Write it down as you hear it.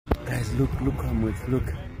guys, look how much,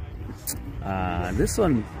 look. This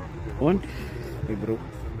one, hey bro,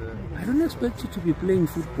 I don't expect you to be playing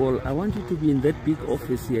football. I want you to be in that big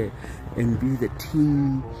office here and be the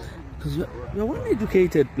team, because you're one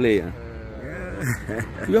educated player.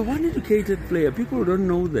 You're one educated player. People don't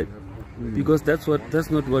know that, because that's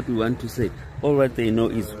not what we want to say. All what they know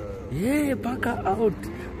is, yeah, Parker out,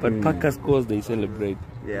 but Parker scores, they celebrate.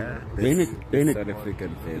 Yeah, we're South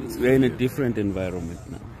African fans. We're in a different environment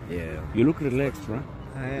now. Yeah. You look relaxed, right?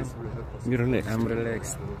 I am. You're relaxed? I'm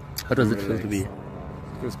relaxed. How does it feel to be?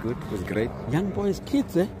 It was good. It was great. Young boys,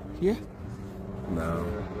 kids, eh? Yeah? No,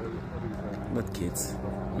 not kids.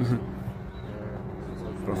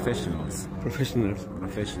 Professionals. Professionals.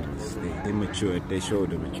 They matured. They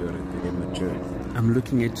showed the maturity. They matured. I'm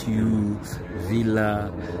looking at you,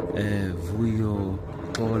 Villa, Vuyo,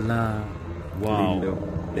 Tola. Wow.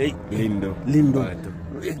 Lindo. Lindo.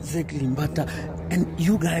 Exactly, Mbata. And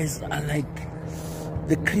you guys are like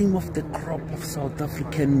the cream of the crop of South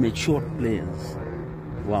African mature players.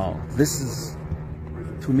 Wow. This is,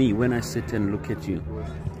 to me, when I sit and look at you,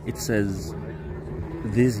 it says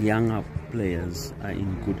these younger players are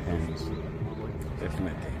in good hands.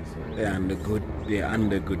 Definitely. They're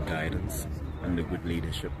under good guidance, under good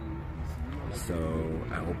leadership. So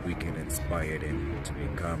I hope we can inspire them to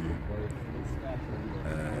become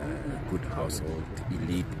good household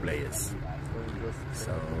elite players.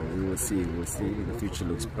 So we will see. The future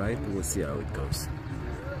looks bright. We'll see how it goes.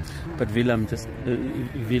 But Villa,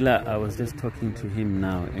 Villa, I was just talking to him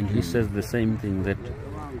now, and he says the same thing, that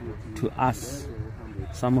to us,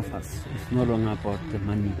 some of us, it's no longer about the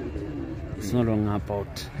money. It's no longer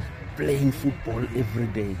about playing football every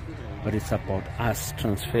day, but it's about us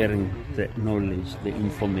transferring the knowledge, the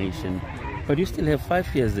information. But you still have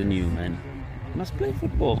 5 years in you, man. You must play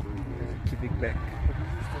football. Giving back.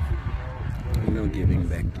 Giving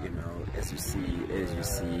back. As you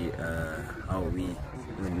see, how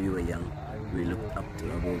when we were young, we looked up to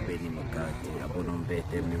Abo Benny Makati, Abo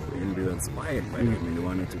Nombete, and we were inspired by them, and we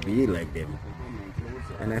wanted to be like them.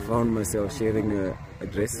 And I found myself sharing a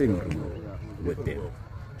dressing room with them.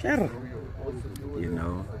 Sure.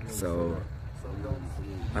 So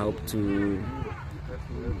I hope to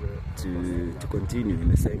continue in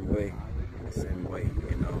the same way, and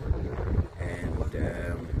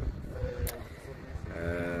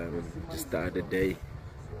just the other day,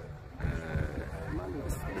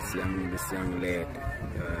 this young lad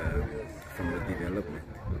from the development,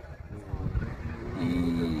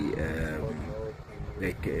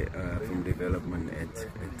 from development at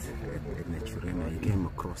Naturena, he came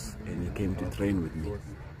across and he came to train with me.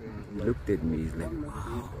 He looked at me, he's like,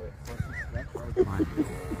 wow, man,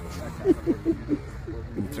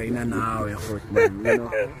 I'm a trainer now, I thought, man,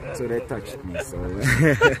 so that touched me. So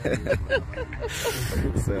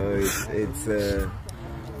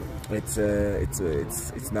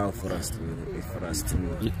it's now for us to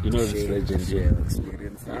this legend, share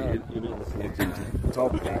experience. This legend.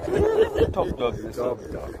 Top dog.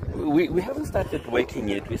 We haven't started working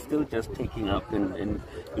yet. We're still just taking up and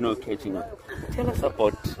catching up. Tell us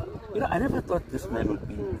about. I never thought this man would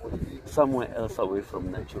be somewhere else away from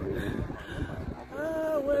Naturena.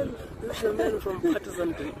 Well, this is a man from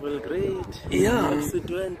Partizan Belgrade, yeah,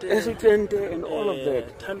 S20 and all of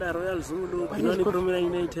that. Tanda Royal Zulu, Pinoni Promina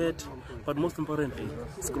United, but most importantly,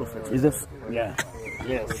 School of Excellence. Is this? Yeah.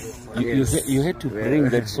 Yes. You had to bring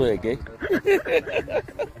that swag, eh?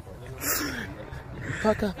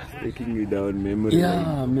 Parker, taking you down memory lane.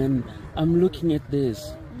 Yeah, man. I'm looking at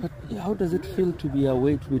this. But how does it feel to be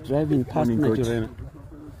away, to be driving past Naturena?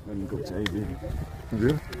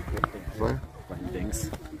 Thanks.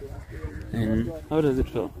 And how does it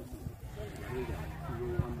feel?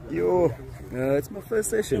 Yo, it's my first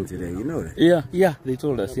session today, you know that? Yeah, they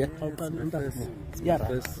told us, yeah? It's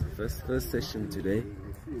my first session today.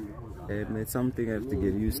 And it's something I have to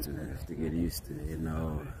get used to.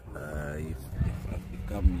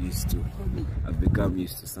 I've become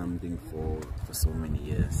used to something for so many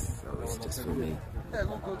years. So it's just for me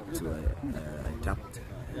to adapt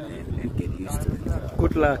and get used to it.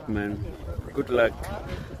 Good luck, man. Good luck.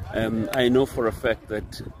 I know for a fact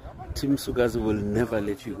that Tim Sugazi will never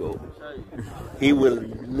let you go. He will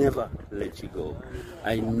never let you go.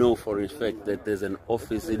 I know for a fact that there's an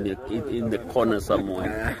office in the corner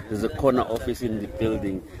somewhere. There's a corner office in the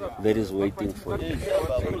building that is waiting for you.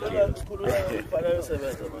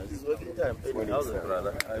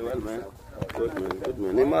 Well, man. Good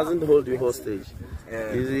man. He mustn't hold you hostage.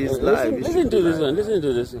 He's live. Listen to this one. Listen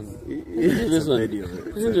to this one.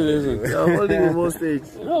 You're holding him hostage.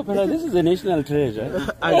 No, but this is a national treasure.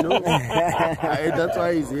 I know. That's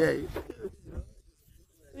why he's here.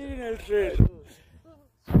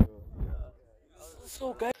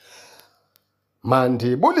 So guys,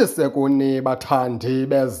 Mandibulise kuni bathandi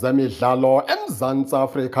bezemidlalo eMzantsi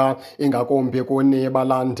Afrika, ingakumbi kuni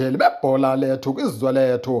balandeli bebhola lethu kwizwe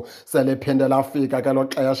lethu. Seliphinde lafika ke lo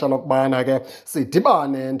xesha lokubana ke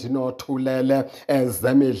sidibane ndinothulele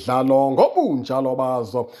ezemidlalo ngobunjalo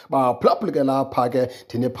bazo. Baphulaphuluke lapha ke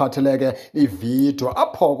ndiniphathele ke ividiyo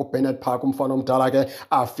apho kuBennett Park umfana omdala ke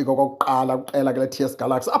afika okokuqala kuqela ke le-TS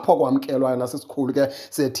Galaxy, apho kwamkelwa nasisikhulu ke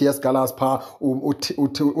se-TS Galaxy pha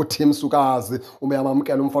uTim Sukazi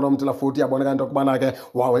umyamamkela umfana omdala, futhi yaboneka into yokubana ke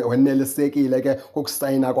wenelisekile ke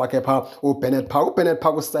kukusayina kwakhe pha uBennett Park. uBennett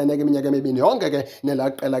Park usayine ke iminyaka emibini yonke ke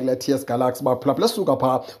nelaqela kule TS Galaxy. Baphulaphula suka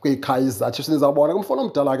pha kwiKaizer Chiefs. Nizawubona ke umfana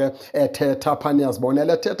omdala ke ethetha pha,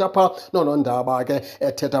 niyazibonela ethetha pha noNondaba ke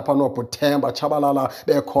ethetha pha noButhemba Tshabalala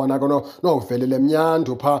bekhona ke novelile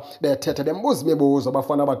Mnyandu pha bethetha bembuza imibuzo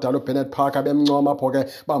abafana abadala uBennett Park bemncoma apho ke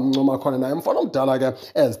bamncoma khona naye umfana omdala ke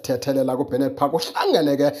ezithethelela kuBennett Park.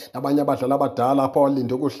 Uhlangene ke nabanye abadlali abadala apho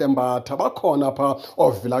Linde Kuhlembatha bakhona pha,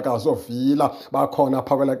 oVilakazi oVila bakhona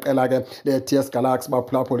pha kwela qela ke le-TS Galaxy.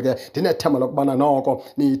 Baphulaphula ke ndinethemba lokubana noko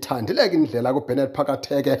niyithandile ke indlela kuBennett Park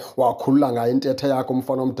atheke wakhulula ngayo intethe yakhe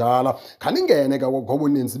umfana omdala. Khaningene ke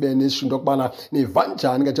ngobuninzi benisho into yokubana niva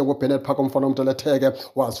njani ke njengoBennett Park umfana omdala etheke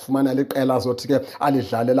wazifumanela iqela zothi ke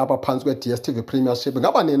alidlale lapha phantsi kwe-DStv Premiership.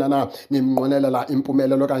 Ngaba nina na nimnqwenelela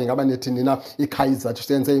impumelelo okanye ngaba nithi nina iKaizer Chiefs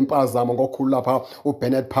yenze impazamo ngokukhulula pha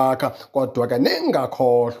uBennett Park? Kodwa ke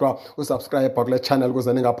ningakhohlwa usubscribe kule channel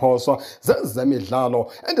ukuze ningaphoswa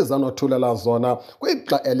zezemidlalo endizanothulela zona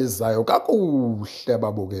kwixa elizayo kakuhle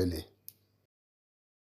babukeli.